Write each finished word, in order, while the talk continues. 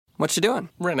What you doing?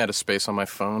 Ran out of space on my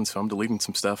phone, so I'm deleting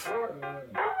some stuff.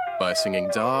 Bye, singing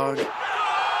dog.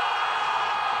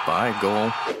 Bye,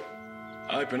 goal.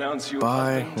 I pronounce you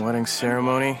Bye, husband. wedding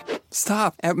ceremony.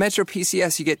 Stop. At Metro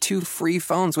PCS, you get 2 free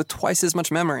phones with twice as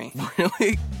much memory.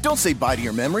 Really? Don't say bye to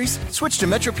your memories. Switch to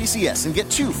Metro PCS and get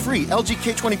 2 free LG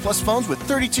K20 Plus phones with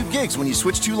 32 gigs when you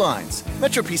switch 2 lines.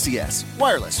 Metro PCS.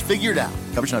 Wireless. Figured out.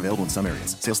 Coverage not available in some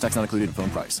areas. Sales tax not included in phone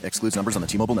price. Excludes numbers on the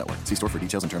T-Mobile network. See store for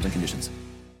details and terms and conditions.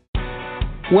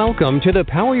 Welcome to the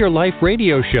Power Your Life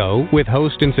radio show with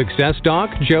host and success doc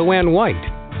Joanne White.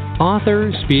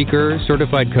 Author, speaker,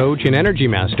 certified coach, and energy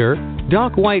master,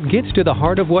 Doc White gets to the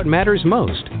heart of what matters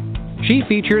most. She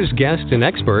features guests and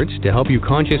experts to help you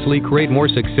consciously create more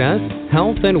success,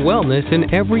 health, and wellness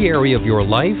in every area of your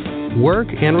life, work,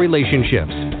 and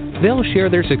relationships. They'll share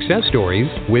their success stories,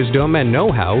 wisdom, and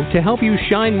know-how to help you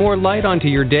shine more light onto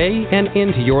your day and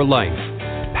into your life.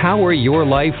 Power your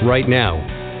life right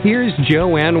now. Here's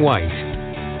Joanne White.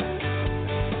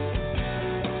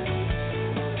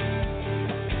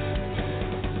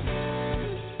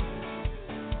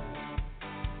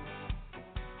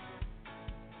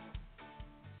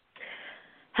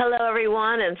 Hello,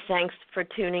 everyone, and thanks for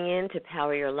tuning in to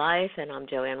Power Your Life, and I'm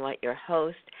Joanne White, your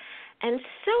host. And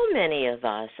so many of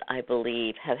us, I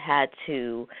believe, have had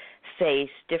to face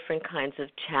different kinds of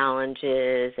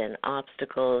challenges and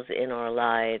obstacles in our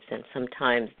lives, and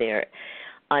sometimes they're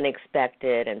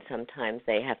unexpected, and sometimes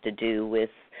they have to do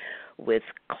with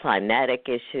climatic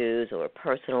issues or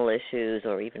personal issues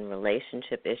or even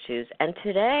relationship issues. And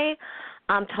today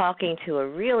I'm talking to a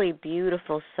really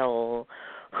beautiful soul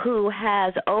who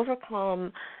has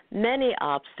overcome many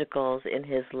obstacles in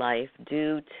his life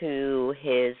due to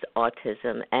his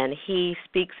autism, and he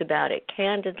speaks about it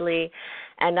candidly.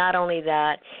 And not only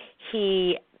that,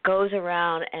 he goes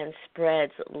around and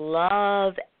spreads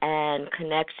love and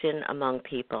connection among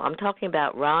people. I'm talking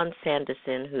about Ron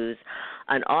Sandison, who's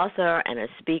an author and a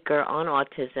speaker on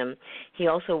autism. He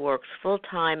also works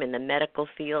full-time in the medical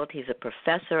field. He's a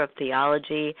professor of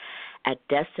theology at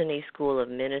Destiny School of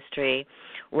Ministry.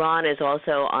 Ron is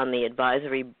also on the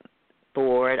advisory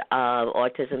board of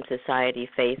Autism Society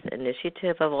Faith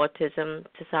Initiative of Autism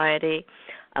Society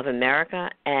of America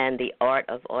and the Art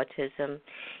of Autism.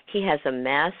 He has a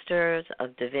Master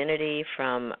of Divinity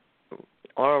from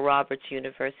Oral Roberts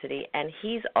University, and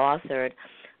he's authored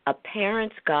A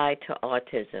Parent's Guide to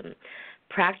Autism,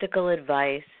 Practical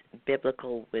Advice,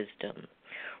 Biblical Wisdom.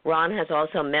 Ron has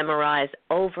also memorized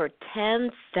over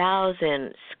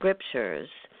 10,000 scriptures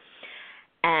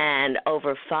and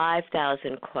over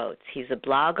 5,000 quotes. He's a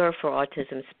blogger for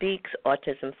Autism Speaks,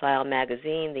 Autism File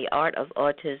Magazine, The Art of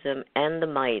Autism, and The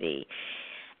Mighty.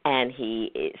 And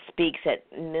he speaks at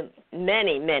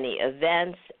many, many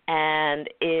events and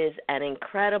is an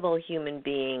incredible human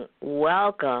being.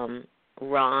 Welcome,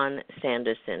 Ron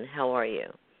Sandison. How are you?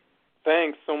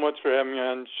 Thanks so much for having me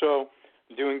on the show.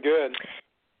 I'm doing good.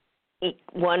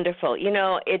 Wonderful. You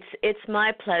know, it's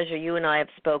my pleasure. You and I have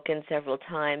spoken several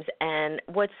times, and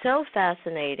what's so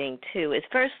fascinating too is,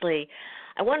 firstly,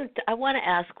 I want to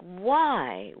ask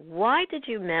why. Why did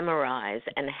you memorize,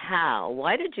 and how?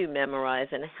 Why did you memorize,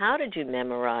 and how did you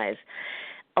memorize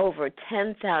over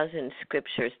 10,000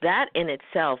 scriptures? That in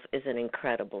itself is an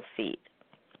incredible feat.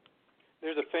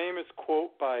 There's a famous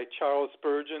quote by Charles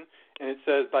Spurgeon, and it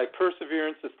says, "By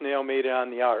perseverance the snail made it on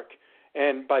the ark."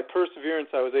 And by perseverance,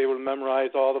 I was able to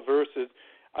memorize all the verses.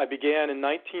 I began in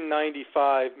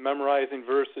 1995 memorizing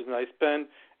verses, and I spend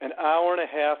an hour and a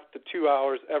half to 2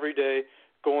 hours every day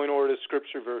going over the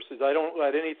scripture verses. I don't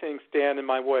let anything stand in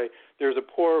my way. There's a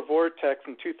polar vortex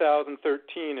in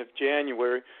 2013 of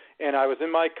January, and I was in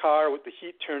my car with the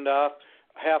heat turned off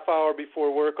a half hour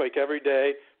before work, like every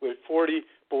day, with 40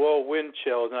 below wind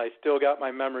chills, and I still got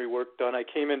my memory work done. I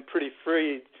came in pretty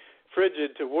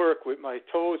frigid to work with my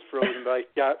toes frozen, but I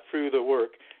got through the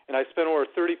work. And I spent over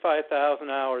 35,000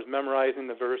 hours memorizing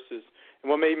the verses. And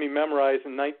what made me memorize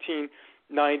in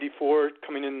 1994,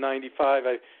 coming in 95,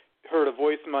 I heard a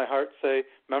voice in my heart say,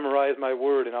 "Memorize my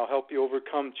word, and I'll help you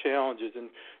overcome challenges." And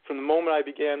from the moment I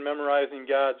began memorizing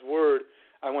God's word,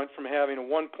 I went from having a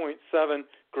 1.7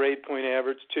 grade point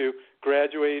average to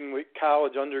graduating with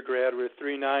college undergrad with a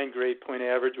 3.9 grade point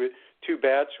average with 2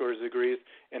 bachelor's degrees,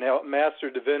 and Master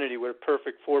of Divinity with a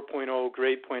perfect 4.0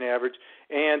 grade point average,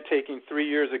 and taking 3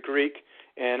 years of Greek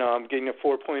and getting a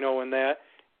 4.0 in that,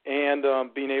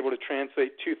 and being able to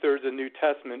translate 2/3 of the New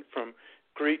Testament from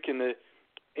Greek into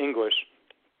English.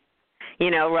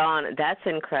 You know, Ron, that's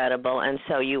incredible. And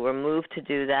so you were moved to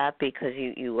do that because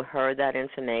you heard that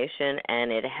information,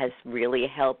 and it has really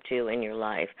helped you in your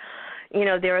life.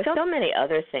 there are so many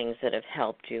other things that have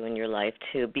helped you in your life,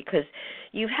 too, because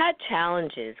you've had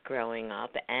challenges growing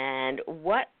up. And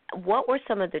what were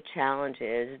some of the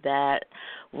challenges that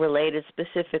related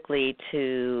specifically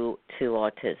to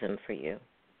autism for you?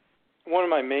 One of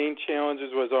my main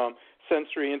challenges was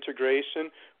sensory integration.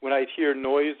 When I'd hear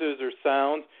noises or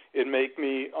sounds, it'd make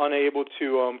me unable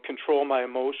to control my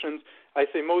emotions. I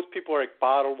say most people are like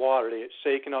bottled water. They get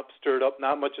shaken up, stirred up,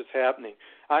 not much is happening.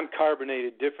 I'm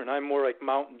carbonated different. I'm more like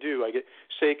Mountain Dew. I get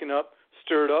shaken up,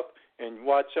 stirred up, and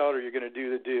watch out or you're going to do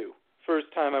the do. First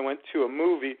time I went to a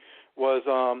movie was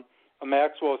a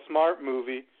Maxwell Smart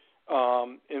movie,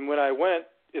 and when I went,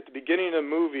 at the beginning of the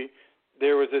movie,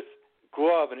 there was this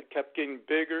glove, and it kept getting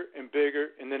bigger and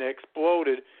bigger, and then it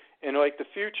exploded. And like the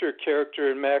future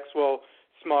character in Maxwell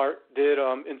Smart did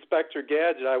Inspector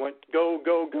Gadget, I went, go,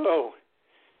 go, go,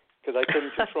 because I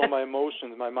couldn't control my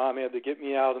emotions. My mom had to get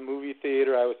me out of the movie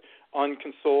theater. I was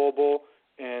unconsolable,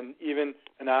 and even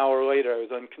an hour later I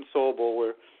was unconsolable,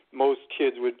 where most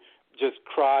kids would just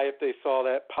cry if they saw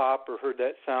that pop or heard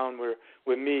that sound, where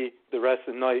with me the rest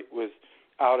of the night was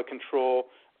out of control,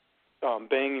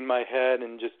 banging my head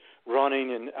and just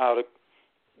running and out of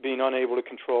being unable to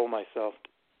control myself.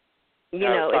 I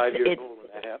was 5 years old when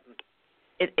that happened.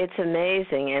 It's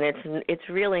amazing, and it's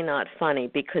really not funny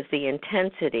because the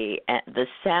intensity, the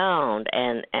sound,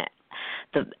 and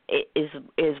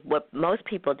is what most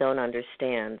people don't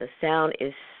understand. The sound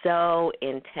is so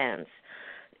intense,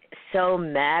 so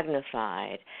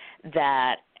magnified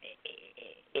that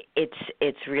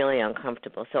it's really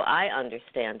uncomfortable. So I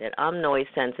understand it. I'm noise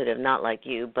sensitive, not like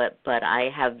you, but I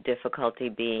have difficulty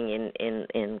being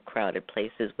in crowded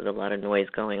places with a lot of noise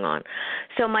going on.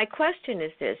 So my question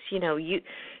is this,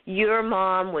 your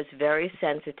mom was very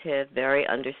sensitive, very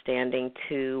understanding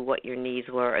to what your needs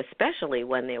were, especially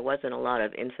when there wasn't a lot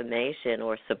of information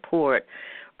or support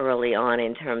early on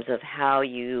in terms of how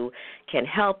you can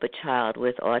help a child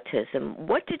with autism.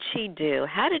 What did she do?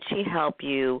 How did she help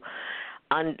you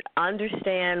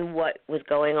understand what was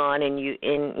going on in you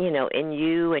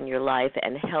and your life,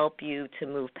 and help you to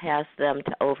move past them,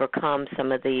 to overcome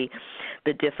some of the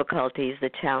difficulties, the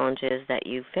challenges that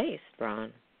you faced,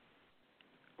 Ron?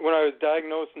 When I was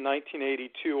diagnosed in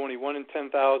 1982, only 1 in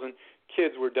 10,000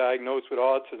 kids were diagnosed with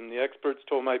autism. The experts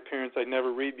told my parents I'd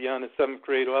never read beyond the 7th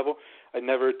grade level, I'd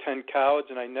never attend college,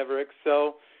 and I'd never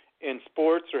excel in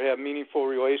sports or have meaningful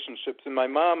relationships. And my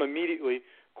mom immediately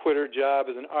quit her job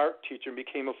as an art teacher and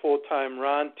became a full-time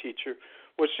Ron teacher.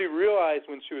 What she realized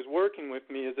when she was working with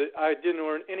me is that I didn't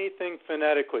learn anything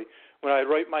phonetically. When I'd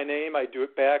write my name, I'd do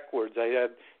it backwards. I had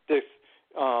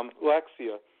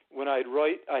dyslexia. When I'd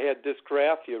write, I had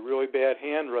dysgraphia, really bad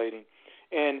handwriting.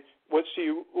 And what she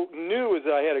knew is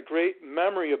that I had a great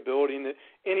memory ability, and that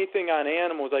anything on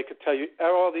animals, I could tell you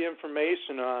all the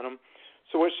information on them.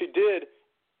 So what she did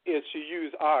is she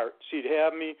used art. She'd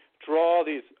have me draw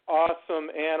these awesome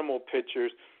animal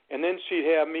pictures, and then she'd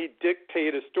have me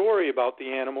dictate a story about the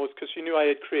animals because she knew I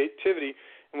had creativity.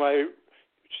 And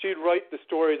she'd write the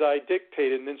stories I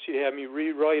dictated, and then she'd have me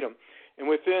rewrite them. And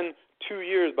within 2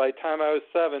 years, by the time I was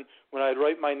 7, when I'd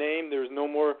write my name, there was no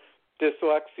more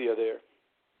dyslexia there.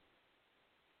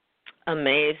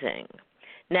 Amazing.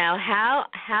 Now,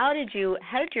 how did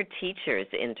your teachers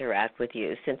interact with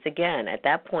you? Since again, at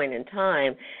that point in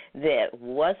time, there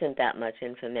wasn't that much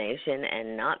information,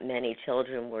 and not many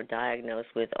children were diagnosed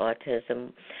with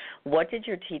autism. What did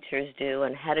your teachers do,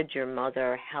 and how did your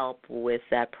mother help with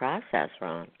that process,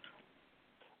 Ron?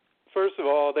 First of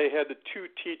all, they had the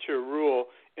 2-teacher rule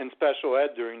in special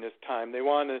ed during this time. They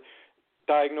wanted to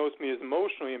diagnose me as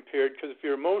emotionally impaired because if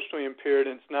you're emotionally impaired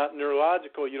and it's not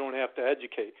neurological, you don't have to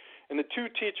educate. And the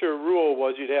 2-teacher rule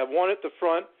was you'd have one at the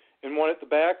front and one at the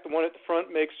back. The one at the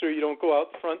front, make sure you don't go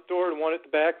out the front door. The one at the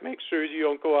back, make sure you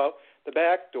don't go out the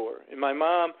back door. And my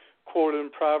mom quoted in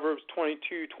Proverbs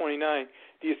 22:29,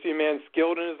 do you see a man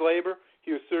skilled in his labor?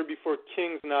 He was served before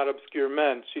kings, not obscure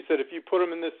men. She said if you put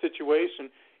him in this situation,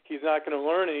 he's not going to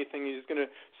learn anything. He's going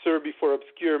to serve before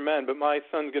obscure men. But my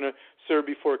son's going to serve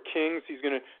before kings. He's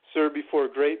going to serve before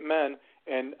great men.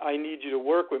 And I need you to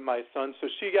work with my son. So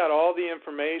she got all the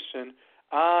information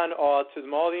on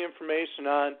autism, all the information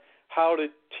on how to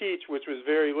teach, which was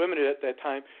very limited at that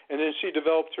time. And then she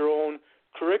developed her own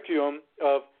curriculum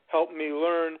of helping me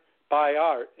learn by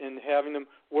art and having them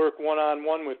work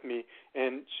one-on-one with me.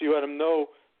 And she let them know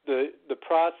the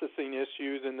processing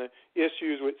issues and the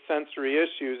issues with sensory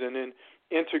issues, and then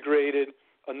integrated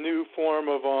a new form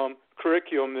of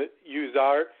curriculum that used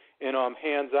art and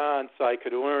hands-on so I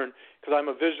could learn. Because I'm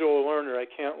a visual learner, I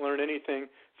can't learn anything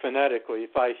phonetically.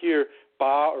 If I hear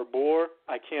ba or bor,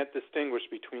 I can't distinguish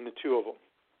between the two of them.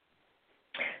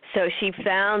 So she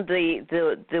found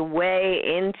the way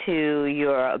into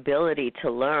your ability to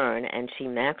learn, and she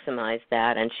maximized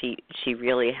that, and she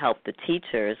really helped the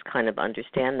teachers kind of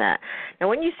understand that. Now,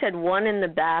 when you said one in the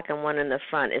back and one in the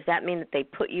front, does that mean that they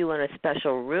put you in a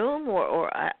special room,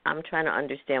 or I'm trying to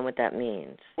understand what that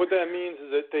means? What that means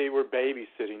is that they were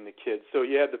babysitting the kids. So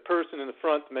you had the person in the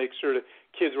front to make sure the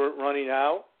kids weren't running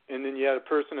out, and then you had a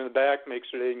person in the back to make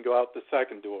sure they didn't go out the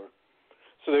second door.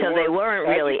 So they weren't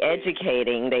really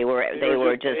educating. They were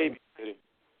just babysitting.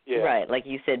 Yeah. Right, like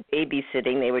you said,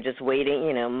 babysitting. They were just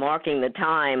waiting, marking the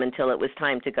time until it was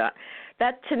time to go.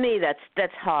 That, to me,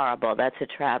 that's horrible. That's a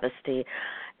travesty.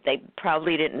 They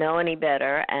probably didn't know any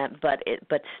better, but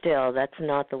still, that's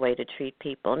not the way to treat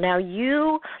people. Now,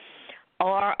 you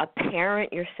are a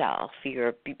parent yourself.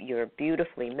 You're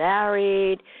beautifully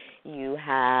married. You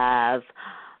have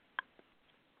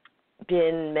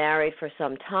been married for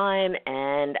some time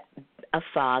and a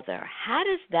father. How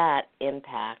does that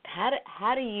impact? How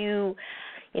do you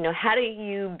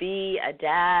be a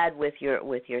dad with your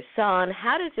son?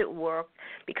 How does it work?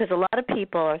 Because a lot of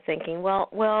people are thinking,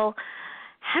 well,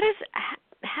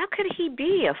 how could he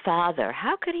be a father?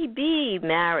 How could he be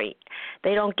married?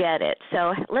 They don't get it.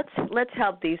 So let's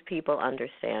help these people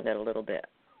understand it a little bit.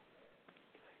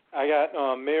 I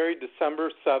got married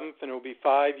December 7th, and it will be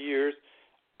 5 years.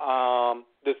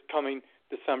 This coming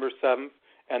December 7th.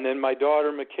 And then my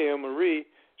daughter, Mikhail Marie,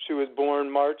 she was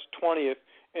born March 20th.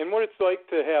 And what it's like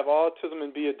to have autism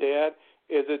and be a dad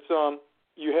is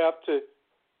you have to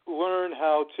learn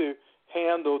how to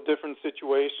handle different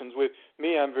situations. With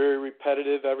me, I'm very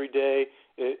repetitive every day.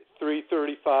 At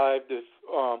 3:35,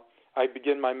 I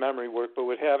begin my memory work. But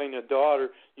with having a daughter,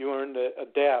 you learn to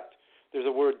adapt. There's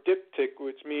a word diptych,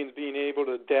 which means being able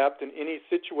to adapt in any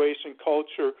situation,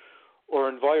 culture, or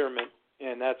environment,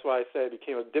 and that's why I say I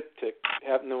became a diptych,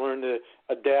 having to learn to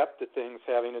adapt to things,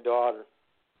 having a daughter.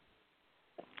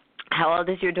 How old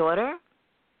is your daughter?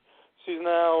 She's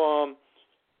now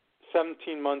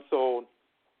 17 months old.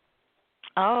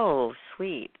 Oh,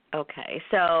 sweet. Okay.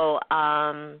 So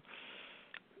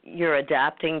you're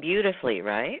adapting beautifully,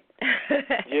 right?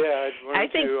 Yeah, I've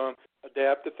learned to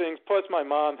adapt to things. Plus, my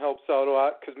mom helps out a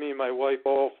lot because me and my wife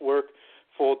both work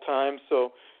full-time,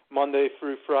 so Monday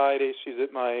through Friday, she's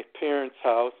at my parents'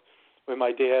 house with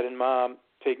my dad and mom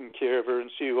taking care of her,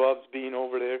 and she loves being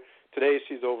over there. Today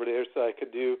she's over there so I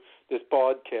could do this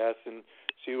podcast, and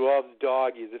she loves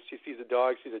doggies. If she sees a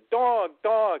dog, she's a dog,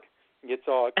 and gets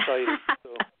all excited. So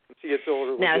when she gets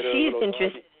older, we'll now get she's a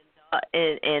interested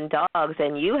in dogs,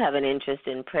 and you have an interest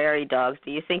in prairie dogs.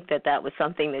 Do you think that was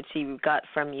something that she got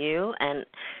from you? And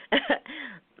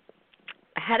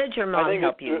how did your mom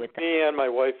help you with that? Me and my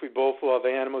wife, we both love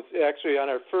animals. Actually, on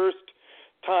our first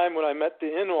time when I met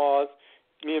the in-laws,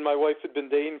 me and my wife had been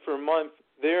dating for a month.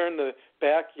 There in the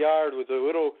backyard was a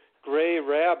little gray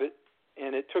rabbit,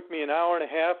 and it took me an hour and a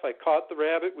half. I caught the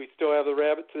rabbit. We still have the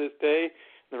rabbit to this day.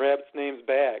 The rabbit's name's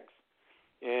Bags.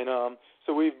 And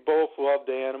so we've both loved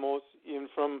animals, even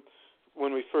from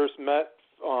when we first met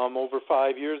over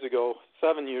 7 years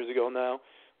ago now.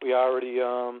 We already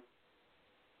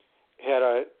had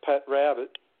a pet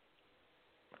rabbit.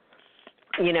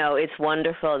 It's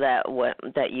wonderful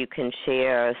that you can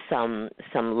share some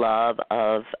love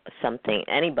of something.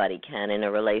 Anybody can in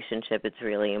a relationship. It's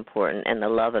really important. And the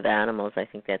love of animals, I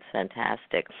think that's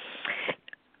fantastic.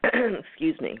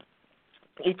 Excuse me.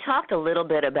 You talked a little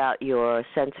bit about your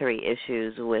sensory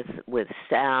issues with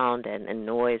sound and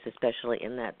noise, especially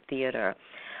in that theater.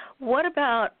 What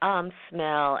about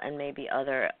smell and maybe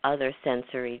other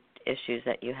sensory issues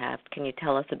that you have? Can you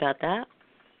tell us about that?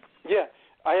 Yeah,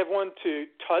 I have one to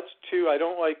touch, too. I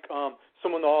don't like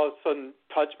someone to all of a sudden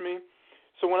touch me.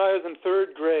 So when I was in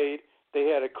third grade, they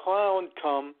had a clown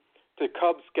come to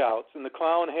Cub Scouts, and the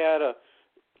clown had a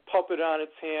puppet on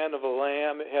its hand of a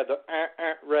lamb. It had the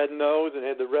red nose, it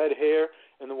had the red hair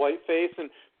and the white face. And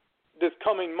this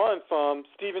coming month,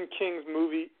 Stephen King's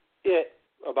movie, It,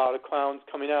 about a clown's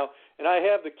coming out. And I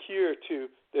have the cure to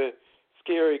the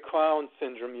scary clown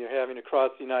syndrome you're having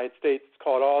across the United States. It's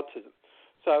called autism.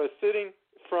 So I was sitting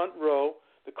front row.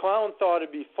 The clown thought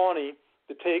it'd be funny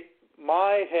to take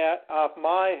my hat off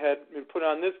my head and put it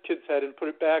on this kid's head and put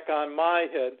it back on my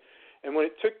head. And when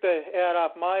it took the hat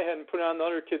off my head and put it on the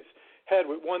other kid's head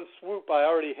with one swoop, I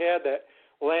already had that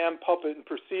lamb puppet and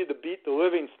proceeded to beat the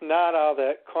living snot out of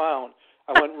that clown.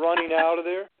 I went running out of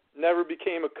there, never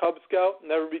became a Cub Scout,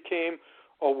 never became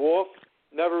a wolf,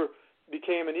 never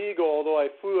became an eagle, although I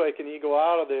flew like an eagle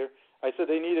out of there. I said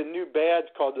they need a new badge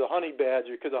called the honey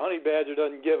badger because the honey badger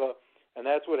doesn't give a, and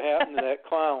that's what happened to that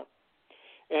clown.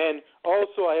 And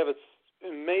also I have an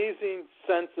amazing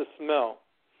sense of smell.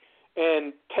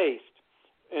 and taste.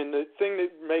 And the thing that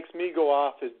makes me go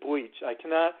off is bleach. I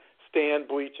cannot stand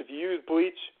bleach. If you use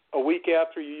bleach a week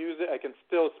after you use it, I can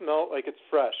still smell it like it's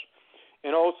fresh.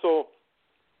 And also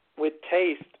with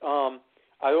taste,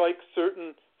 I like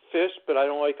certain fish, but I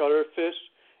don't like other fish.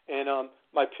 And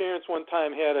my parents one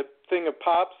time had a thing of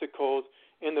popsicles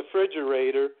in the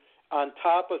refrigerator on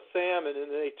top of salmon, and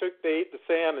they ate the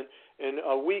salmon. And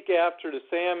a week after the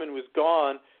salmon was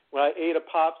gone, when I ate a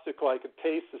popsicle, I could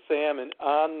taste the salmon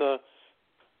on the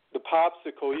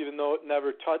popsicle, even though it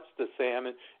never touched the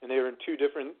salmon, and they were in two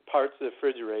different parts of the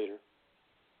refrigerator.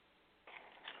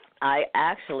 I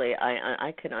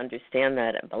can understand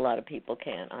that. A lot of people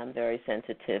can't. I'm very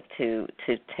sensitive to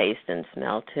taste and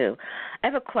smell too. I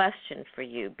have a question for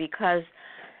you, because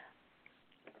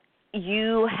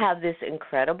you have this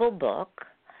incredible book,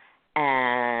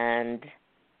 and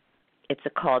it's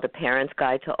called A Parent's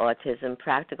Guide to Autism,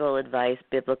 Practical Advice,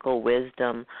 Biblical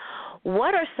Wisdom.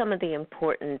 What are some of the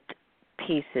important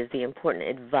pieces, the important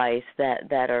advice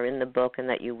that are in the book and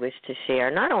that you wish to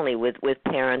share, not only with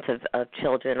parents of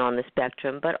children on the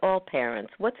spectrum, but all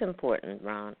parents? What's important,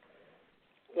 Ron?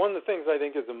 One of the things I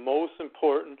think is the most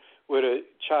important with a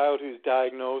child who's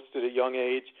diagnosed at a young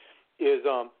age is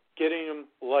getting them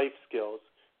life skills,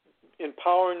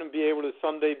 empowering them to be able to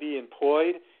someday be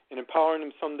employed, and empowering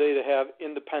them someday to have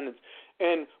independence.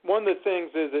 And one of the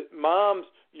things is that moms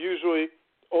usually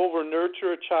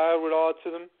over-nurture a child with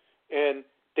autism, and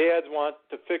dads want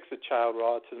to fix a child with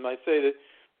autism. I say that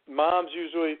moms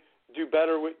usually do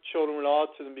better with children with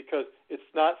autism because it's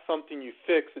not something you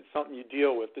fix, it's something you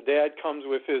deal with. The dad comes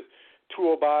with his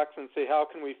toolbox and say, how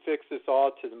can we fix this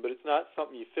autism? But it's not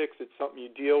something you fix, it's something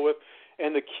you deal with.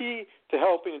 And the key to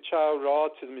helping a child with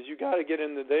autism is you got to get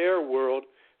into their world,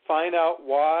 find out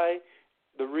why,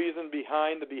 the reason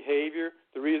behind the behavior,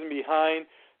 the reason behind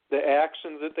the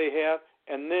actions that they have,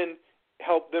 and then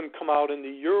help them come out into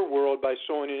your world by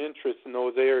showing an interest in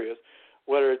those areas,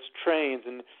 whether it's trains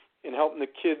and helping the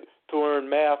kid to learn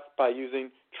math by using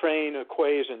train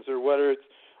equations, or whether it's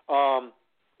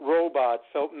robots,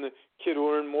 helping the kid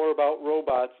learn more about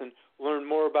robots and learn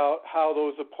more about how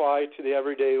those apply to the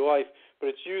everyday life. But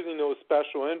it's using those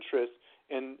special interests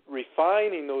and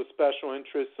refining those special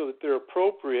interests so that they're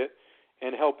appropriate,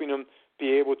 and helping them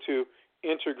be able to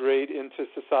integrate into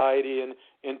society and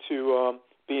into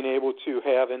being able to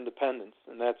have independence.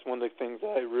 And that's one of the things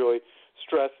that I really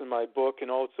stress in my book. And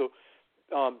also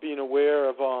being aware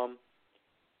of,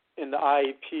 in the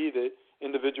IEP, the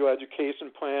Individual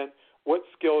Education Plan, what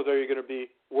skills are you going to be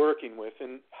working with,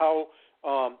 and how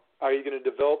are you going to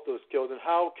develop those skills, and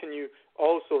how can you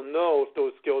also know if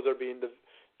those skills are being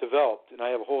developed. And I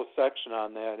have a whole section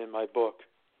on that in my book.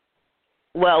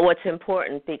 Well, what's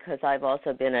important, because I've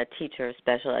also been a teacher of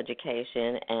special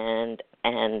education and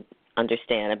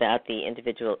understand about the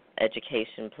individual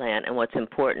education plan, and what's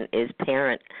important is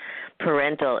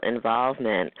parental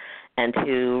involvement, and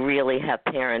to really have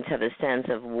parents have a sense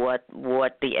of what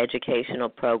the educational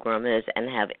program is and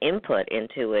have input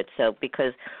into it. So,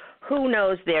 because who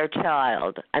knows their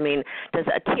child? I mean, does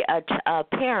a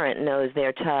parent knows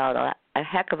their child a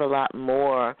heck of a lot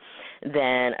more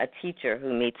than a teacher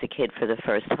who meets a kid for the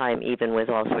first time, even with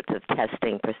all sorts of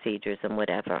testing procedures and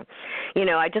whatever. You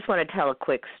know, I just want to tell a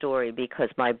quick story, because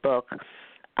my book,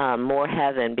 More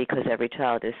Heaven, Because Every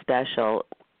Child is Special,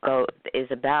 is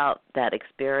about that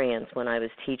experience when I was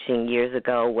teaching years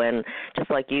ago, when,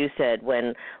 just like you said,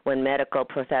 when medical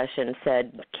profession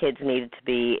said kids needed to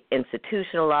be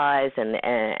institutionalized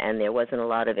and there wasn't a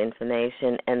lot of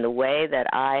information. And the way that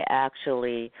I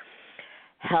actually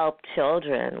help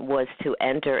children was to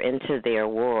enter into their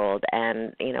world.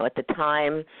 And, you know, at the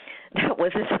time, that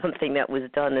wasn't something that was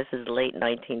done. This is late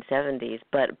 1970s,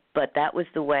 but that was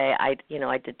the way I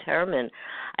determined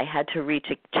I had to reach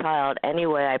a child any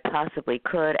way I possibly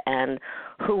could. And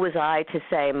who was I to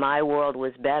say my world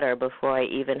was better before I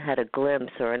even had a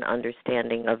glimpse or an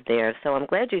understanding of theirs? So I'm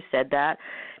glad you said that,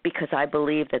 because I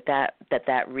believe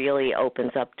that really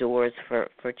opens up doors for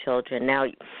children. Now,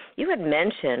 you had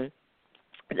mentioned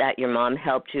that your mom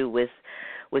helped you with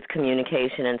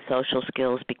communication and social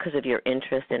skills because of your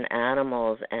interest in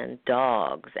animals and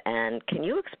dogs. And can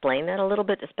you explain that a little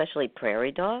bit, especially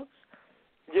prairie dogs?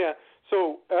 Yeah.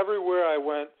 So everywhere I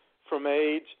went from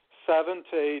age 7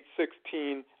 to age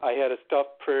 16, I had a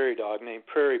stuffed prairie dog named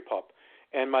Prairie Pup.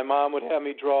 And my mom would have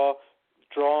me draw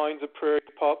drawings of Prairie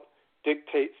Pup,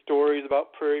 dictate stories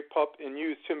about Prairie Pup, and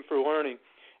use him for learning.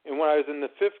 And when I was in the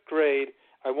 5th grade,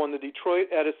 I won the Detroit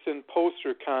Edison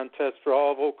poster contest for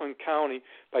all of Oakland County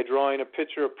by drawing a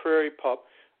picture of Prairie Pup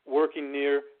working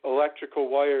near electrical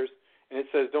wires. And it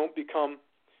says, don't become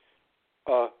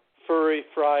furry,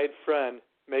 fried friend,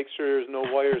 make sure there's no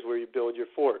wires where you build your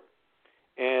fort.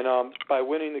 And by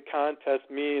winning the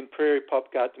contest, me and Prairie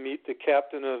Pup got to meet the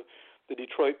captain of the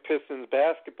Detroit Pistons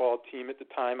basketball team at the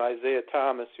time, Isaiah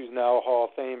Thomas, who's now a Hall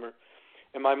of Famer.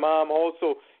 And my mom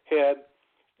also had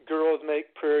girls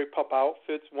make Prairie Pup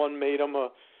outfits. One made them a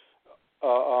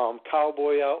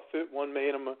cowboy outfit. One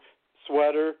made them a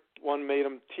sweater. One made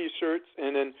them T-shirts.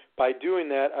 And then by doing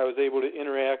that, I was able to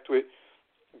interact with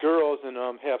girls and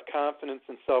have confidence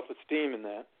and self-esteem in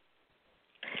that.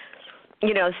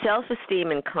 You know,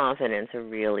 self-esteem and confidence are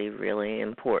really, really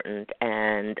important,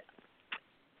 and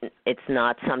it's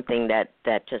not something that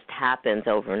just happens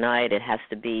overnight. It has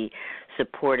to be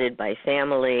supported by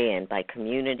family and by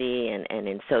community and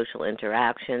in social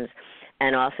interactions.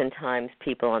 And oftentimes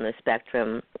people on the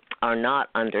spectrum are not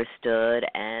understood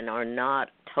and are not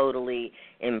totally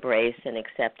embraced and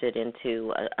accepted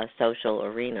into a social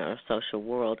arena, a social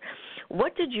world.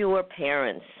 What did your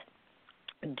parents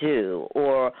do,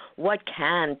 or what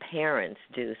can parents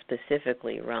do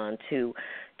specifically, Ron, to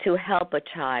help a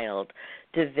child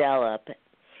develop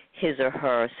his or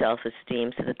her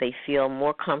self-esteem so that they feel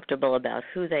more comfortable about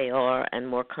who they are and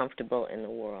more comfortable in the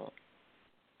world?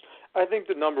 I think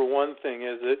the number one thing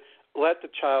is that let the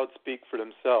child speak for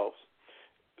themselves.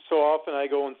 So often I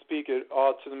go and speak at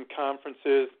autism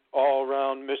conferences all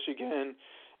around Michigan,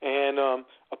 and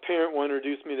a parent will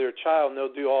introduce me to their child, and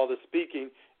they'll do all the speaking,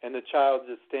 and the child's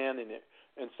just standing there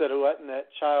instead of letting that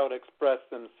child express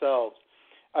themselves.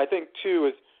 I think, too,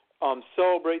 is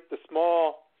celebrate the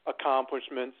small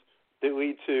accomplishments that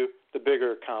lead to the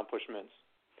bigger accomplishments.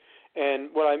 And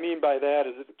what I mean by that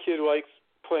is if a kid likes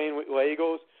playing with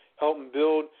Legos, help him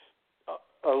build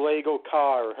a Lego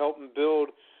car or help him build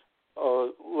a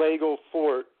Lego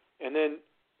fort, and then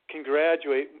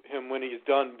congratulate him when he's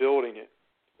done building it.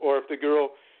 Or if the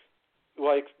girl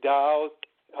likes dolls,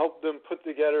 help them put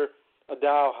together a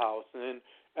doll house, and then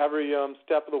every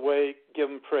step of the way give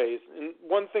them praise. And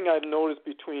one thing I've noticed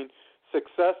between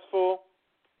successful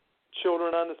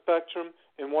children on the spectrum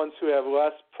and ones who have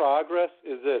less progress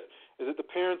is this, is that the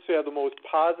parents who have the most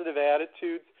positive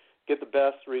attitudes get the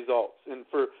best results. And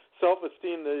for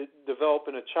self-esteem to develop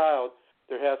in a child,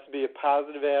 there has to be a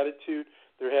positive attitude.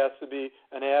 There has to be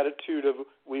an attitude of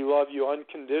we love you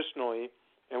unconditionally,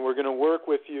 and we're going to work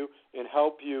with you and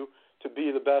help you to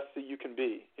be the best that you can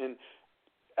be. And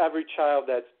every child,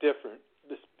 that's different.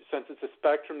 Since it's a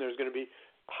spectrum, there's going to be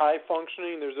high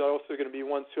functioning. There's also going to be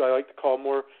ones who I like to call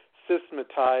more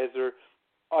systematized or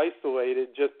isolated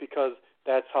just because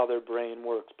that's how their brain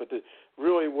works. But to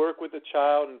really work with the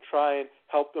child and try and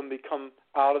help them become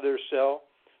out of their shell.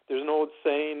 There's an old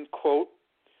saying, quote,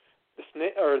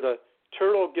 the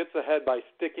turtle gets ahead by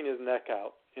sticking his neck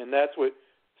out. And that's what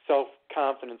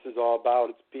self-confidence is all about.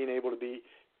 It's being able to be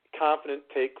confident,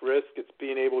 take risk. It's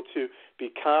being able to be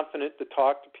confident to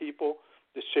talk to people,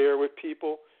 to share with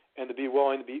people, and to be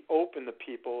willing to be open to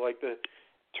people, like the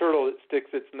turtle that sticks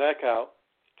its neck out,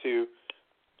 to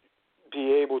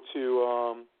be able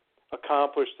to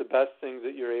accomplish the best things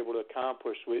that you're able to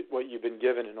accomplish with what you've been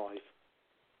given in life.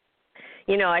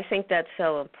 You know, I think that's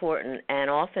so important, and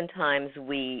oftentimes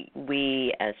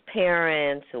we as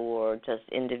parents or just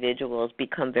individuals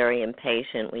become very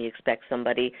impatient. We expect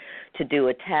somebody to do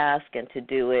a task and to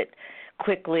do it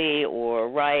quickly or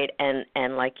right, and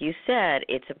like you said,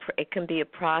 it can be a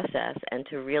process, and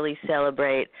to really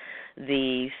celebrate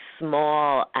the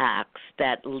small acts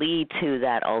that lead to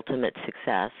that ultimate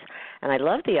success. And I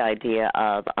love the idea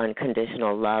of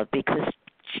unconditional love because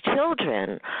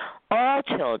children, all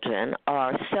children,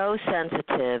 are so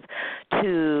sensitive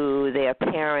to their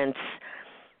parents'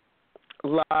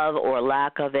 love or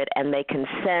lack of it, and they can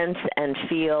sense and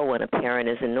feel when a parent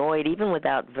is annoyed, even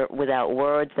without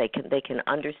words. They can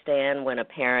understand when a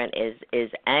parent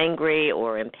is angry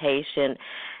or impatient,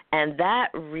 and that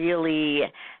really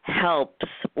helps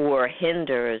or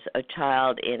hinders a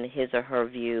child in his or her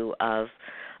view of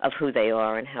who they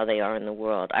are and how they are in the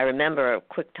world. I remember a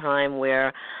quick time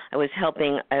where I was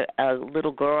helping a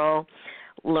little girl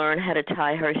learn how to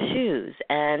tie her shoes,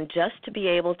 and just to be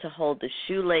able to hold the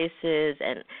shoelaces,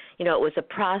 and it was a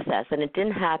process, and it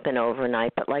didn't happen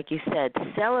overnight, but like you said,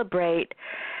 celebrate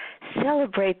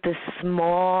the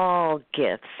small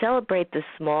gifts, celebrate the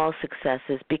small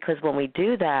successes, because when we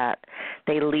do that,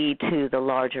 they lead to the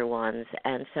larger ones.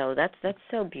 And so that's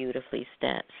so beautifully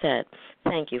said.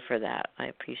 Thank you for that. I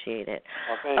appreciate it.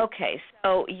 Okay,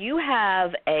 so you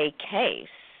have a case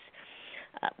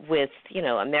with,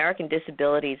 American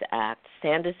Disabilities Act,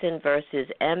 Sandison versus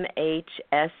MHSAA.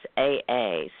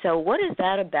 So what is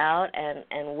that about,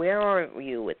 and where are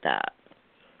you with that?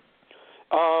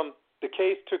 the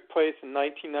case took place in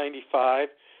 1995.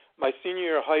 My senior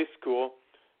year of high school,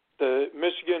 the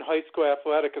Michigan High School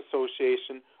Athletic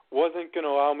Association wasn't going to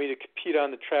allow me to compete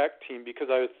on the track team because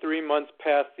I was 3 months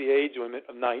past the age limit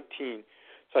of 19.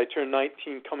 So I turned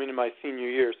 19 coming into my senior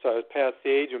year, so I was past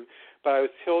the age limit. But I was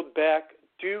held back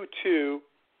due to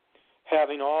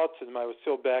having autism. I was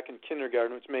held back in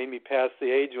kindergarten, which made me pass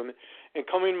the age limit. And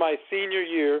coming my senior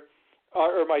year,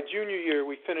 or my junior year,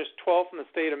 we finished 12th in the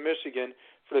state of Michigan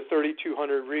for the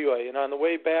 3,200 relay. And on the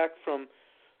way back from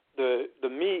the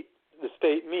meet, the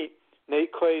state meet,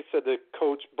 Nate Clay said to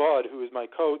Coach Bud, who was my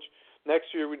coach,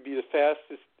 next year would be the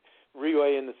fastest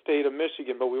relay in the state of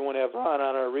Michigan, but we won't have Ron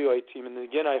on our relay team. And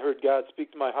again, I heard God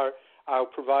speak to my heart, I'll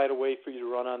provide a way for you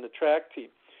to run on the track team.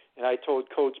 And I told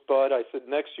Coach Bud, I said,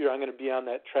 next year I'm going to be on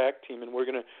that track team, and we're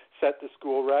going to set the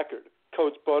school record.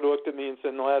 Coach Bud looked at me and said,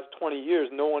 in the last 20 years,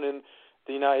 no one in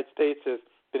the United States has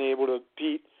been able to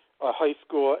beat a high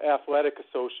school athletic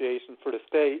association for the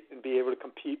state and be able to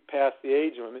compete past the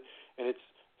age limit. And it's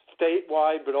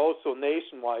statewide but also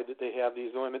nationwide that they have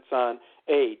these limits on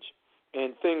age.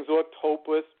 And things looked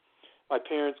hopeless. My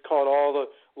parents called all the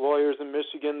lawyers in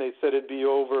Michigan. They said it'd be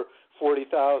over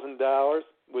 $40,000,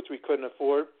 which we couldn't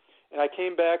afford. And I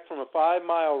came back from a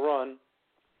 5-mile run,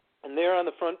 and there on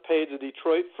the front page of the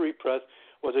Detroit Free Press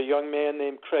was a young man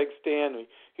named Craig Stanley.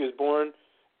 He was born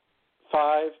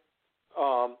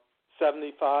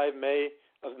 5/75, May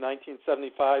of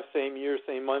 1975, same year,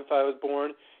 same month I was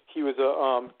born. He was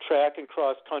a track and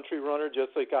cross-country runner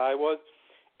just like I was,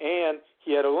 and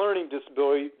he had a learning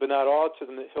disability but not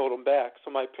autism that held him back.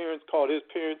 So my parents called his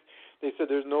parents. They said,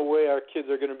 there's no way our kids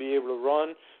are going to be able to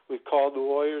run. We've called the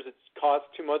lawyers. It costs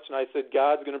too much. And I said,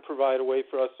 God's going to provide a way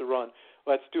for us to run.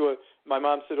 My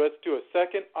mom said, let's do a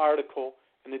second article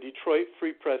in the Detroit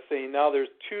Free Press saying now there's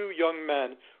 2 young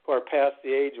men who are past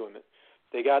the age limit.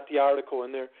 They got the article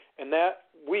in there. And that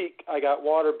week I got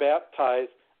water baptized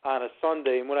on a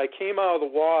Sunday. And when I came out of the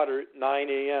water at 9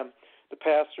 a.m., the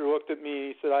pastor looked at me and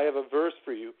he said, I have a verse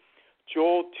for you.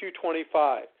 Joel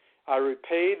 2:25. I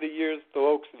repay the years the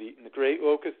locusts have eaten, the great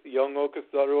locust, the young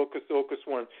locust, the other locust, the locust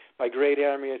worm. My great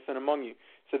army I sent among you.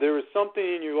 So there was something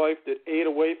in your life that ate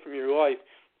away from your life,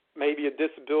 maybe a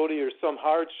disability or some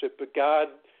hardship, but God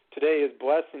today is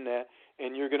blessing that,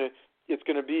 and it's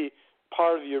going to be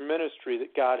part of your ministry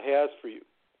that God has for you.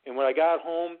 And when I got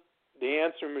home, the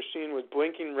answering machine was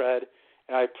blinking red,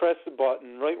 and I pressed the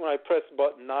button. Right when I pressed the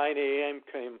button, 9 a.m.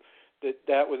 came.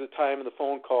 That was the time of the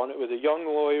phone call, and it was a young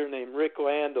lawyer named Rick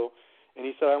Landel, and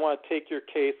he said, I want to take your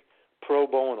case pro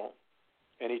bono.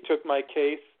 And he took my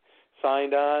case,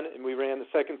 signed on, and we ran the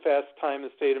second fastest time in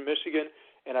the state of Michigan,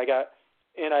 and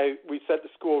we set the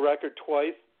school record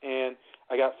twice, and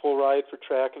I got full ride for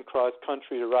track and cross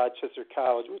country to Rochester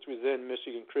College, which was in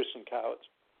Michigan Christian College.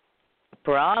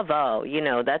 Bravo.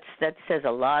 That says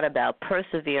a lot about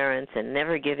perseverance and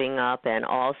never giving up, and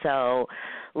also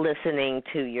listening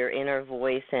to your inner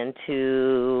voice and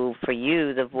for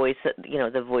you, the voice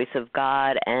of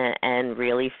God, and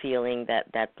really feeling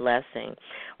that blessing,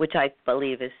 which I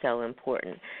believe is so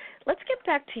important. Let's get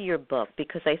back to your book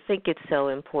because I think it's so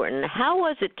important. How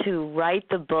was it to write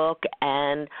the book,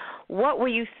 and what were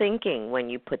you thinking when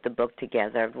you put the book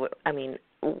together? I mean,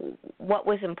 what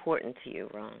was important to you,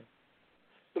 Ron?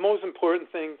 The most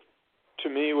important thing to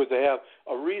me was to have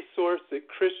a resource that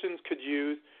Christians could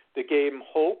use that gave them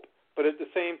hope, but at the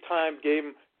same time gave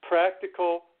them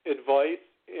practical advice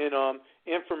and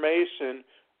information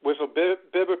with a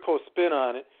biblical spin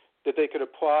on it that they could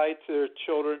apply to their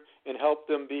children and help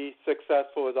them be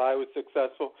successful as I was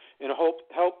successful, and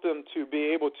help them to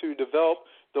be able to develop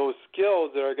those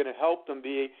skills that are going to help them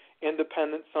be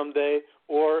independent someday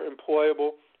or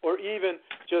employable, or even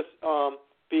just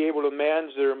be able to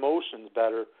manage their emotions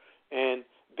better and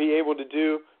be able to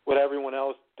do what everyone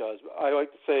else does. I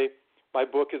like to say my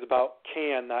book is about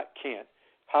can, not can't.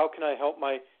 How can I help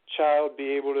my child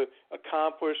be able to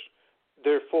accomplish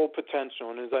their full potential?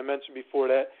 And as I mentioned before,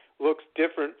 that looks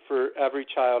different for every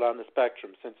child on the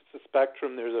spectrum. Since it's a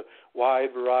spectrum, there's a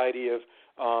wide variety of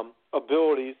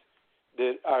abilities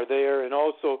that are there, and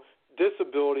also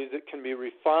disabilities that can be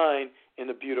refined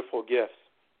into beautiful gifts.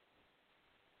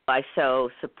 I so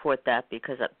support that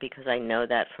because I know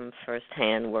that from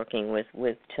firsthand working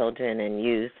with children and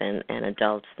youth and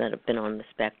adults that have been on the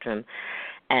spectrum,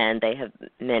 and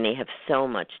many have so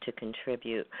much to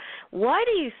contribute. Why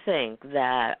do you think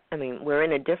that, we're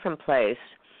in a different place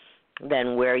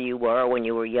than where you were when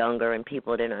you were younger and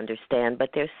people didn't understand, but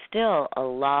there's still a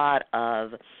lot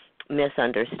of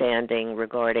misunderstanding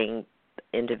regarding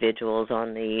individuals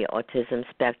on the autism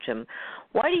spectrum.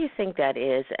 Why do you think that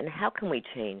is, and how can we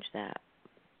change that?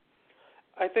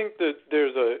 I think that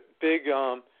there's a big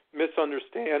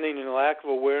misunderstanding and lack of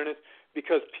awareness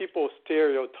because people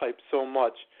stereotype so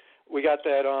much. We got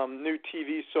that new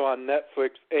TV show on Netflix,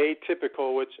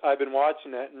 Atypical, which I've been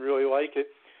watching that and really like it.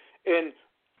 And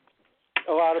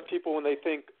a lot of people, when they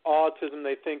think autism,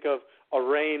 they think of a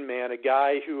Rain Man, a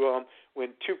guy who, when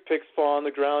toothpicks fall on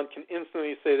the ground, can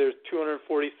instantly say there's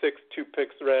 246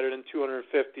 toothpicks rather than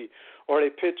 250. Or they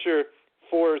picture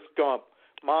Forrest Gump.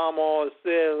 Mom always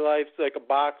said life's like a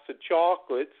box of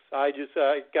chocolates. I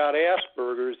got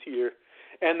Asperger's here.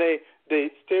 And they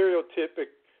stereotypic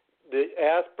the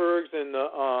Asperger's and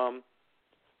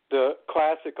the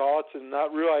classic autism,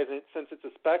 not realizing it, since it's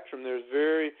a spectrum, there's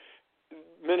very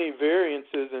many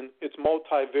variances, and it's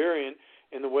multivariant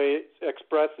in the way it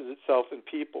expresses itself in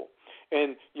people.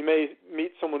 And you may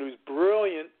meet someone who's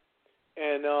brilliant,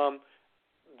 and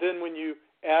then when you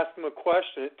ask them a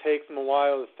question, it takes them a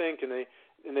while to think, and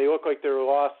they look like they're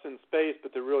lost in space,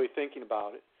 but they're really thinking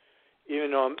about it.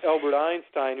 Even Albert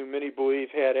Einstein, who many believe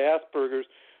had Asperger's,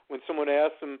 when someone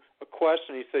asked him a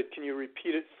question, he said, "Can you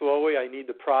repeat it slowly? I need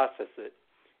to process it."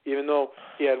 Even though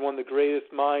he had one of the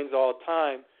greatest minds of all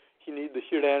time, he needed to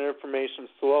hear that information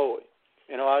slowly.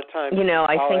 And a lot of times,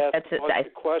 I think that's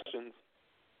questions.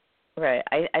 Right.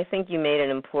 I think you made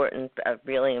a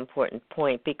really important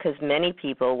point, because many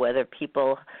people, whether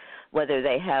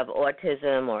they have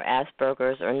autism or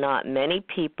Asperger's or not, many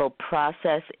people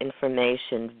process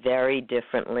information very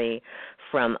differently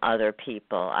from other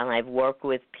people. And I've worked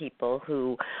with people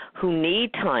who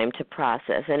need time to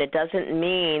process, and it doesn't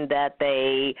mean that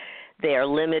they are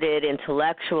limited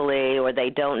intellectually or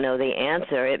they don't know the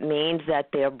answer. It means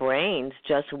that their brains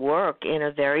just work in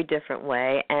a very different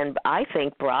way, and I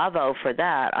think bravo for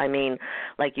that. I mean,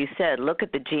 like you said, look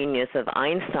at the genius of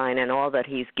Einstein and all that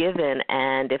he's given,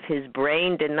 and if his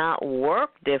brain did not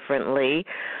work differently,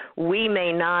 we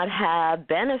may not have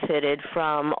benefited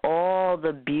from all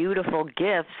the beautiful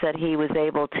gifts that he was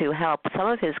able to help. Some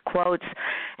of his quotes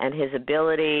and his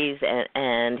abilities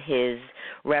and his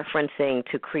referencing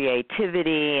to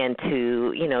creativity and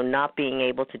to, not being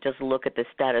able to just look at the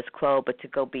status quo, but to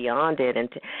go beyond it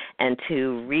and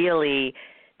to really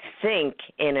think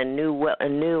in a new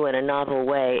and a novel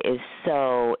way is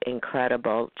so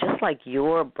incredible. Just like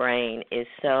your brain is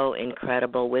so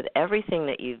incredible with everything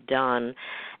that you've done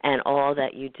and all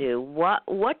that you do.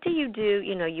 What do you do?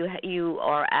 You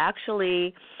are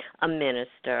actually a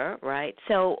minister, right?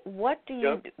 So what do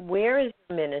you? Yep. Where is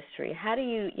your ministry? How do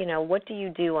you? What do you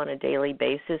do on a daily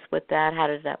basis with that? How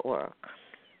does that work?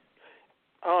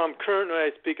 Currently, I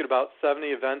speak at about 70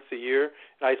 events a year,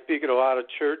 and I speak at a lot of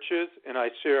churches, and I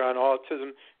share on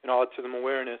autism and autism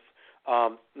awareness.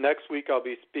 Next week, I'll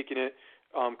be speaking at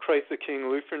Christ the King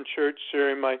Lutheran Church,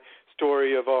 sharing my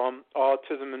story of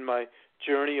autism and my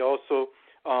journey. Also,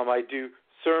 I do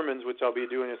sermons, which I'll be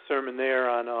doing a sermon there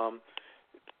on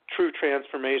true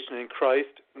transformation in Christ.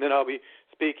 And then I'll be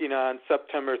speaking on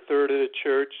September 3rd at a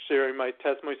church, sharing my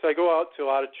testimony. So I go out to a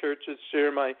lot of churches,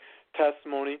 share my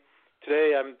testimony.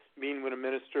 Today I'm meeting with a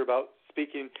minister about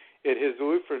speaking at his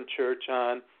Lutheran church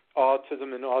on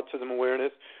autism and autism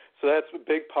awareness. So that's a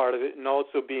big part of it. And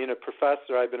also being a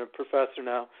professor. I've been a professor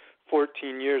now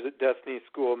 14 years at Destiny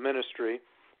School of Ministry,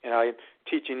 and I'm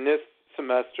teaching this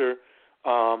semester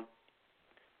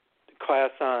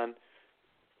class on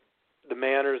the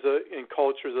manners and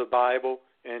cultures of the Bible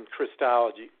and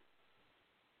Christology.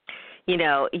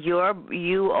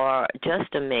 You are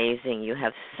just amazing. You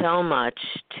have so much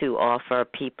to offer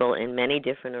people in many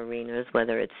different arenas,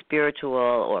 whether it's spiritual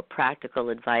or practical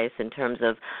advice in terms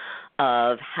of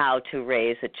how to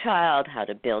raise a child, how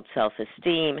to build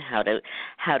self-esteem,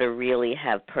 how to really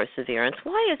have perseverance.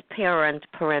 Why is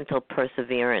parental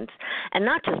perseverance, and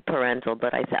not just parental,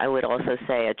 but I would also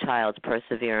say a child's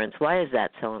perseverance, why is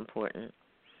that so important?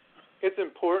 It's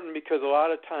important because a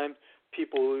lot of times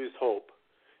people lose hope.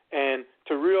 And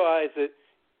to realize that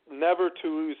never to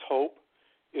lose hope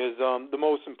is the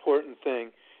most important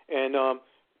thing. And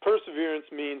perseverance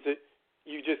means that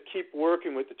you just keep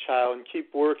working with the child and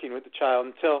keep working with the child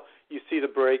until you see the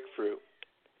breakthrough.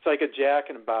 It's like a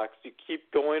jack-in-the-box. You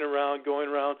keep going around,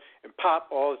 and pop,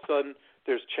 all of a sudden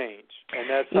there's change. And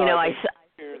that's how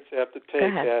parents have to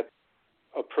take that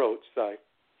approach. Sorry.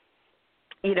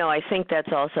 I think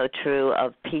that's also true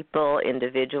of people,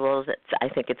 individuals. I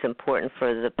think it's important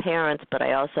for the parents, but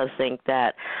I also think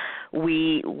that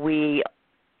we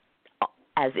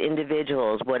as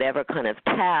individuals, whatever kind of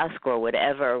task or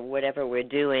whatever we're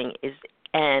doing is,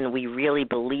 and we really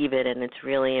believe it and it's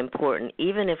really important,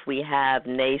 even if we have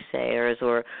naysayers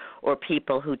or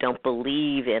people who don't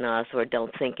believe in us or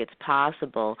don't think it's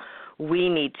possible, we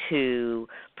need to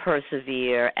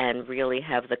persevere and really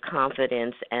have the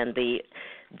confidence and the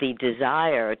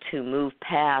desire to move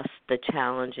past the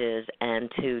challenges and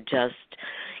to just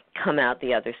come out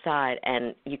the other side.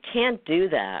 And you can't do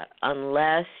that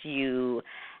unless you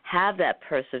have that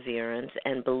perseverance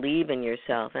and believe in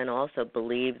yourself and also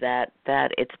believe that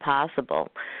it's possible.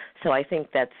 So I think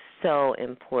that's so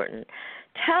important.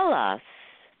 Tell us,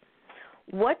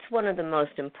 what's one of the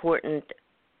most important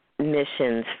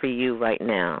missions for you right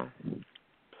now?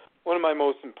 One of my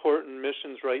most important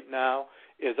missions right now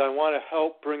is I want to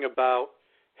help bring about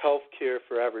health care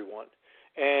for everyone.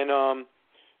 And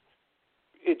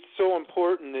it's so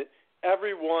important that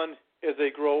everyone, as they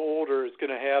grow older, is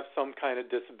going to have some kind of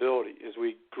disability as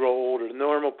we grow older. The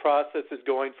normal process is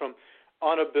going from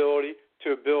inability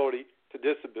to ability to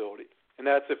disability, and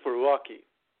that's if we're lucky.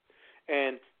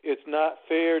 And it's not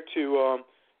fair to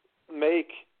make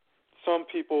some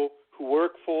people who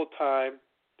work full-time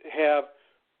have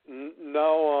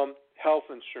no health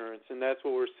insurance, and that's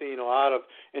what we're seeing a lot of.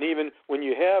 And even when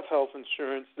you have health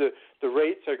insurance, the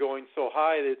rates are going so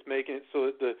high that it's making it so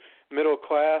that the middle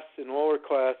class and lower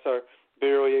class are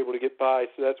barely able to get by.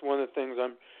 So that's one of the things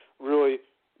I'm really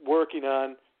working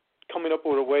on, coming up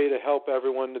with a way to help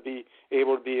everyone to be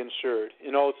able to be insured.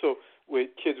 And also with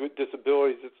kids with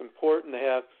disabilities, it's important to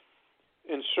have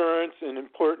insurance and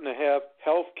important to have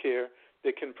health care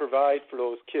that can provide for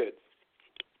those kids.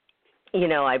 You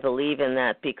know, I believe in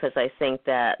that because I think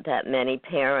that many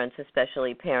parents,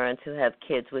 especially parents who have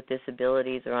kids with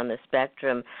disabilities or on the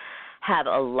spectrum, have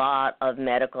a lot of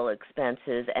medical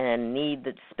expenses and need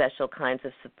the special kinds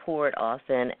of support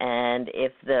often. And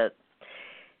if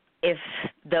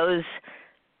those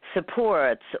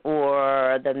supports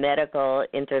or the medical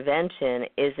intervention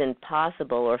isn't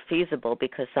possible or feasible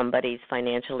because somebody's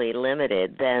financially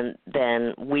limited,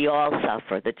 then we all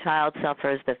suffer. The child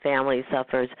suffers, the family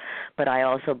suffers, but I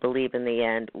also believe in the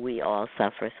end we all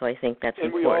suffer. So I think that's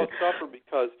important. And we all suffer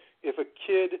because if a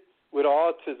kid with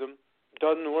autism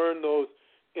doesn't learn those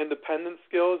independent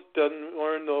skills, doesn't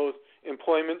learn those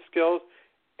employment skills,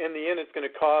 in the end it's going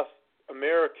to cost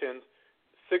Americans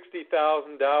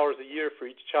 $60,000 a year for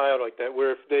each child like that,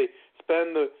 where if they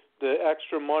spend the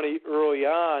extra money early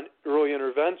on, early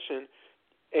intervention,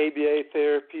 ABA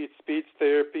therapy, speech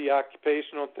therapy,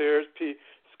 occupational therapy,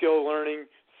 skill learning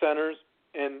centers,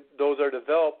 and those are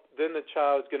developed, then the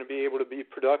child is going to be able to be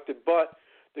productive. But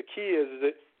the key is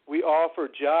that we offer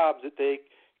jobs that they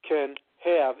can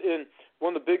have. And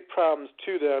one of the big problems,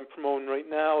 too, that I'm promoting right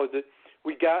now is that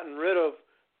we've gotten rid of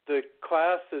the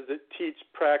classes that teach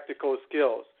practical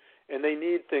skills, and they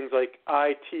need things like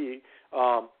IT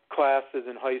classes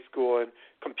in high school and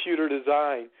computer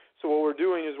design. So what we're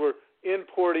doing is we're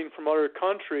importing from other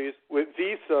countries with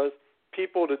visas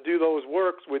people to do those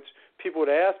works, which people with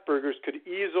Asperger's could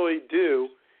easily do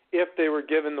if they were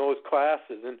given those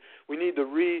classes. And we need to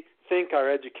rethink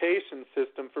our education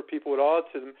system for people with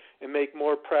autism and make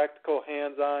more practical,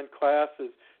 hands-on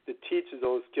classes that teaches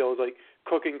those skills, like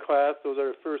cooking class, those are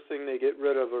the first thing they get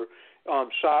rid of, or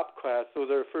shop class, those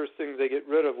are the first things they get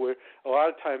rid of, where a lot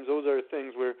of times those are the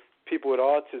things where people with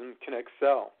autism can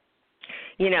excel.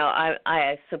 You know,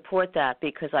 I support that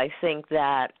because I think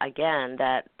that, again,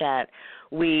 that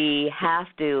we have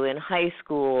to, in high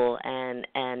school and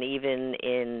even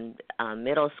in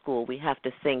middle school, we have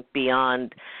to think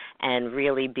beyond and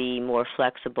really be more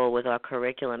flexible with our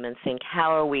curriculum and think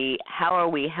how are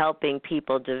we helping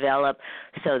people develop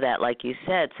so that, like you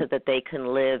said, so that they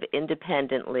can live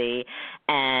independently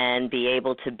and be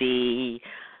able to be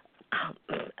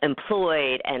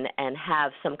employed and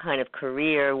have some kind of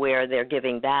career where they're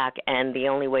giving back. And the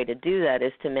only way to do that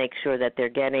is to make sure that they're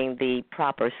getting the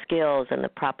proper skills and the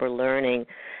proper learning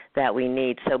that we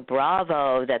need. So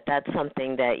bravo that that's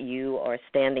something that you are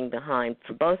standing behind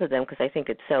for both of them, because I think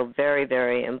it's so very,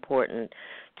 very important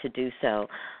to do so,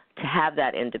 to have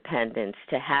that independence,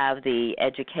 to have the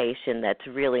education that's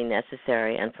really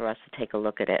necessary, and for us to take a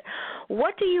look at it.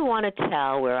 What do you want to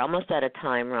tell, we're almost out of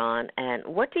time, Ron, and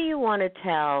what do you want to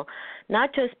tell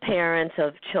not just parents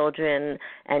of children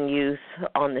and youth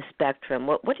on the spectrum,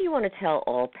 what do you want to tell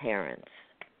all parents?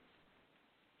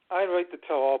 I'd like to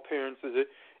tell all parents is that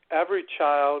every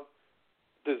child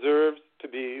deserves to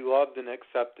be loved and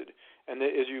accepted, and that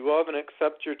as you love and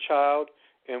accept your child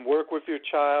and work with your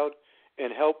child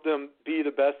and help them be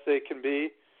the best they can be,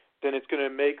 then it's going to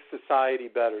make society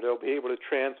better. They'll be able to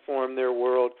transform their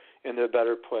world into a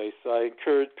better place. So I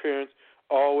encourage parents,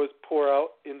 always pour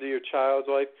out into your child's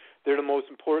life. They're the most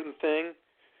important thing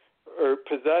or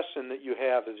possession that you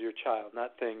have as your child,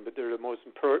 not thing, but they're the most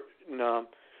important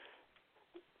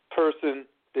person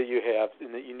that you have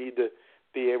and that you need to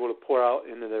be able to pour out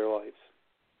into their lives.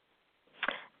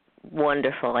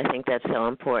 Wonderful. I think that's so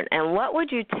important. And what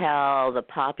would you tell the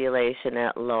population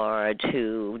at large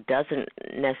who doesn't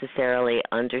necessarily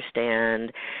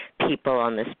understand people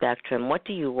on the spectrum? What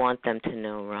do you want them to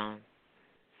know, Ron?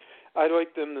 I'd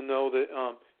like them to know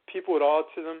that people with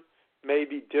autism may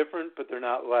be different, but they're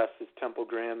not less, as Temple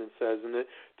Grandin says, and that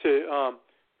to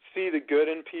see the good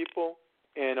in people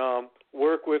and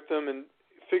work with them and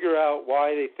figure out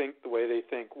why they think the way they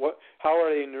think. How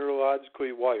are they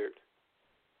neurologically wired?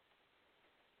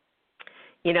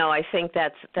 You know, I think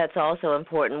that's also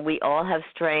important. We all have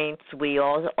strengths. We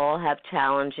all have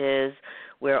challenges.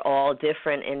 We're all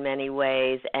different in many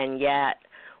ways, and yet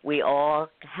we all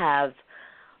have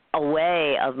a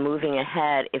way of moving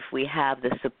ahead if we have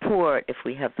the support, if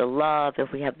we have the love,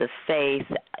 if we have the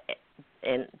faith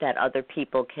in, that other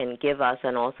people can give us,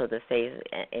 and also the faith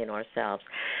in ourselves.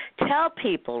 Tell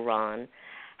people, Ron,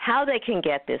 how they can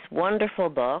get this wonderful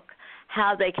book,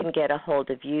 how they can get a hold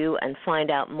of you and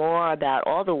find out more about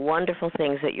all the wonderful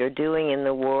things that you're doing in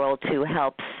the world to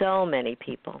help so many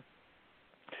people.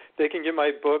 They can get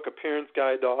my book, A Parent's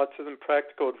Guide to Autism,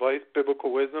 Practical Advice,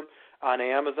 Biblical Wisdom, on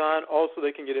Amazon. Also,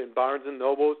 they can get it in Barnes &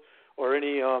 Nobles or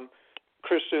any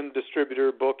Christian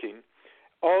distributor booking.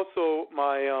 Also,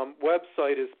 my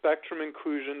website is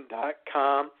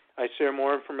spectruminclusion.com. I share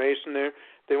more information there.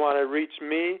 They want to reach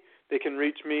me. They can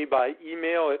reach me by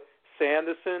email at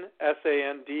Sandison,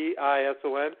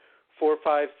 Sandison,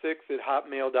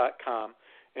 456@hotmail.com.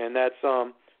 And that's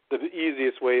the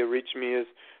easiest way to reach me is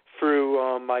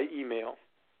through my email.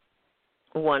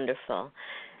 Wonderful.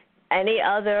 Any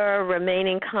other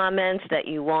remaining comments that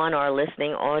you want our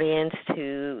listening audience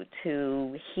to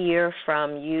hear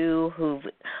from you, who've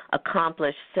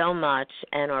accomplished so much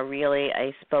and are really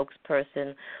a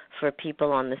spokesperson for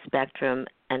people on the spectrum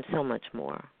and so much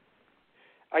more?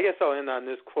 I guess I'll end on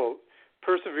this quote.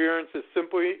 Perseverance is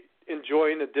simply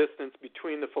enjoying the distance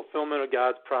between the fulfillment of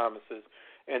God's promises,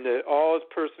 and that always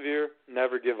persevere,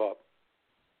 never give up.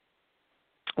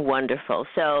 Wonderful.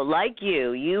 So, like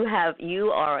you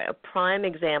are a prime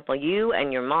example. You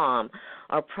and your mom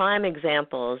are prime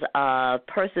examples of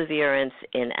perseverance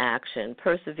in action,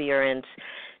 perseverance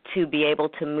to be able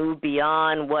to move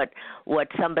beyond what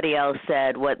somebody else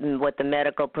said, what the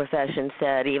medical profession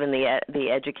said, even the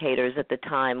educators at the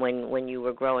time when you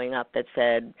were growing up that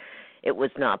said it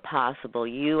was not possible.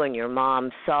 You and your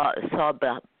mom saw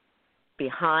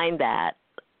behind that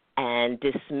and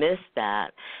dismissed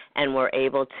that and were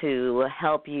able to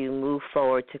help you move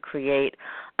forward to create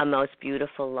a most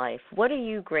beautiful life. What are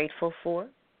you grateful for?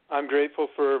 I'm grateful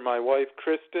for my wife,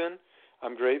 Kristen.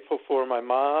 I'm grateful for my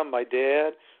mom, my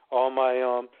dad, all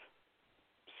my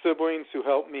siblings who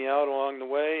helped me out along the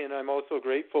way, and I'm also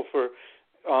grateful for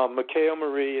Mikhail,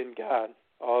 Marie, and God,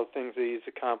 all the things that he's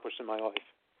accomplished in my life.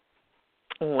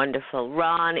 Wonderful.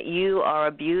 Ron, you are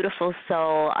a beautiful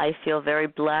soul. I feel very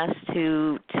blessed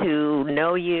to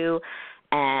know you,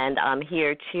 and I'm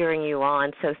here cheering you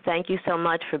on. So thank you so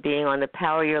much for being on the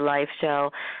Power Your Life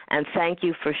show, and thank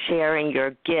you for sharing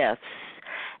your gifts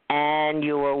and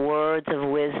your words of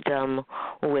wisdom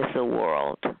with the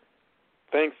world.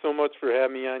 Thanks so much for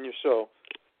having me on your show.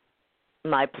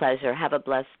 My pleasure. Have a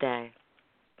blessed day.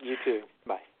 You too.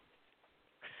 Bye.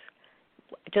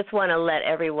 Just want to let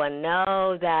everyone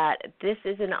know that this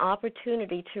is an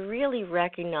opportunity to really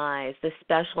recognize the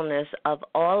specialness of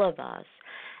all of us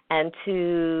and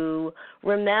to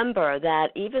remember that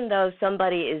even though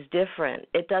somebody is different,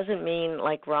 it doesn't mean,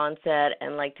 like Ron said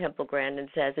and like Temple Grandin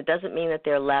says, it doesn't mean that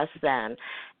they're less than.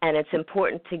 And it's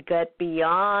important to get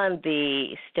beyond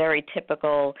the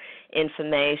stereotypical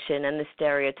information and the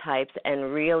stereotypes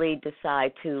and really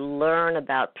decide to learn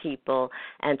about people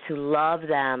and to love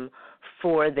them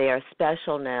for their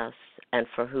specialness and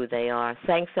for who they are.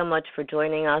 Thanks so much for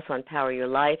joining us on Power Your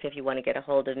Life. If you want to get a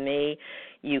hold of me,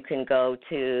 you can go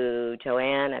to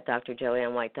Joanne at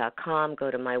drjoannewhite.com,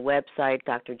 go to my website,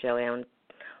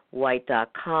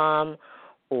 drjoannewhite.com,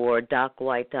 or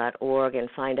docwhite.org, and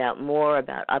find out more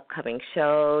about upcoming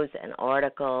shows and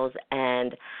articles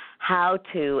and how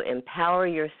to empower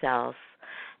yourself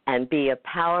and be a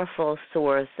powerful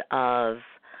source of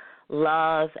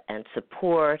love and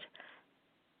support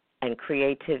and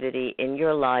creativity in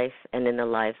your life and in the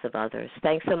lives of others.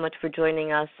 Thanks so much for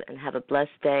joining us, and have a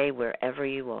blessed day wherever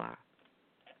you are.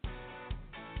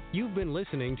 You've been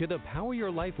listening to the Power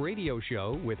Your Life radio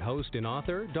show with host and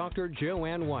author Dr.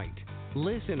 Joanne White.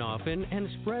 Listen often and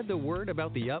spread the word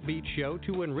about the upbeat show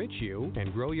to enrich you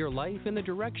and grow your life in the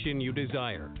direction you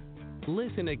desire.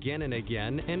 Listen again and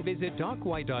again and visit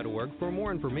docwhite.org for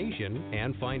more information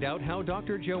and find out how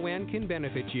Dr. Joanne can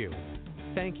benefit you.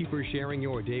 Thank you for sharing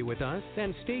your day with us,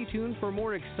 and stay tuned for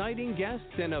more exciting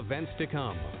guests and events to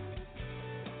come.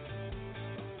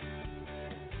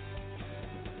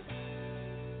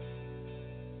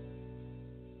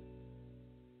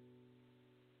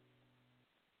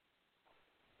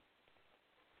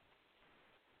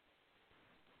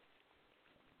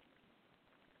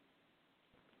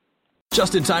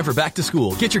 Just in time for back to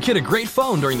school. Get your kid a great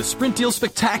phone during the Sprint Deal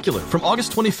Spectacular. From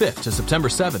August 25th to September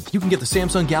 7th, you can get the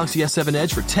Samsung Galaxy S7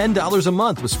 Edge for $10 a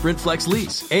month with Sprint Flex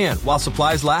Lease. And while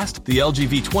supplies last, the LG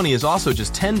V20 is also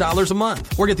just $10 a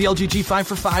month. Or get the LG G5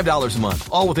 for $5 a month,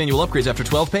 all with annual upgrades after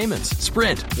 12 payments.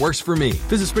 Sprint works for me.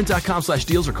 Visit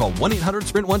sprint.com/deals or call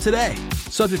 1-800-SPRINT1 today.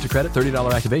 Subject to credit,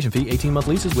 $30 activation fee, 18-month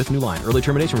leases with new line. Early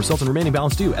termination results in remaining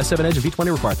balance due. S7 Edge and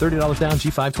V20 require $30 down,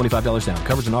 G5 $25 down.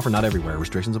 Coverage and offer not everywhere.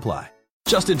 Restrictions apply.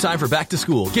 Just in time for back to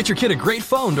school. Get your kid a great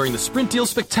phone during the Sprint Deal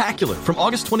Spectacular. From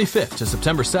August 25th to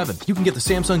September 7th, you can get the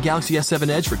Samsung Galaxy S7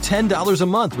 Edge for $10 a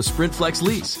month with Sprint Flex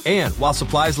Lease. And while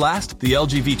supplies last, the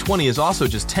LG V20 is also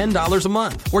just $10 a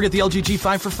month. Or get the LG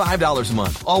G5 for $5 a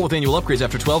month, all with annual upgrades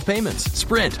after 12 payments.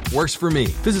 Sprint works for me.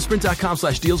 Visit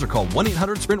sprint.com/deals or call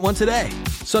 1-800-SPRINT1 today.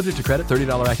 Subject to credit,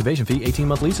 $30 activation fee,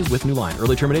 18-month leases with new line.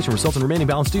 Early termination results in remaining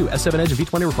balance due. S7 Edge and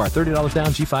V20 require $30 down,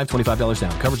 G5 $25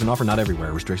 down. Coverage and offer not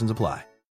everywhere. Restrictions apply.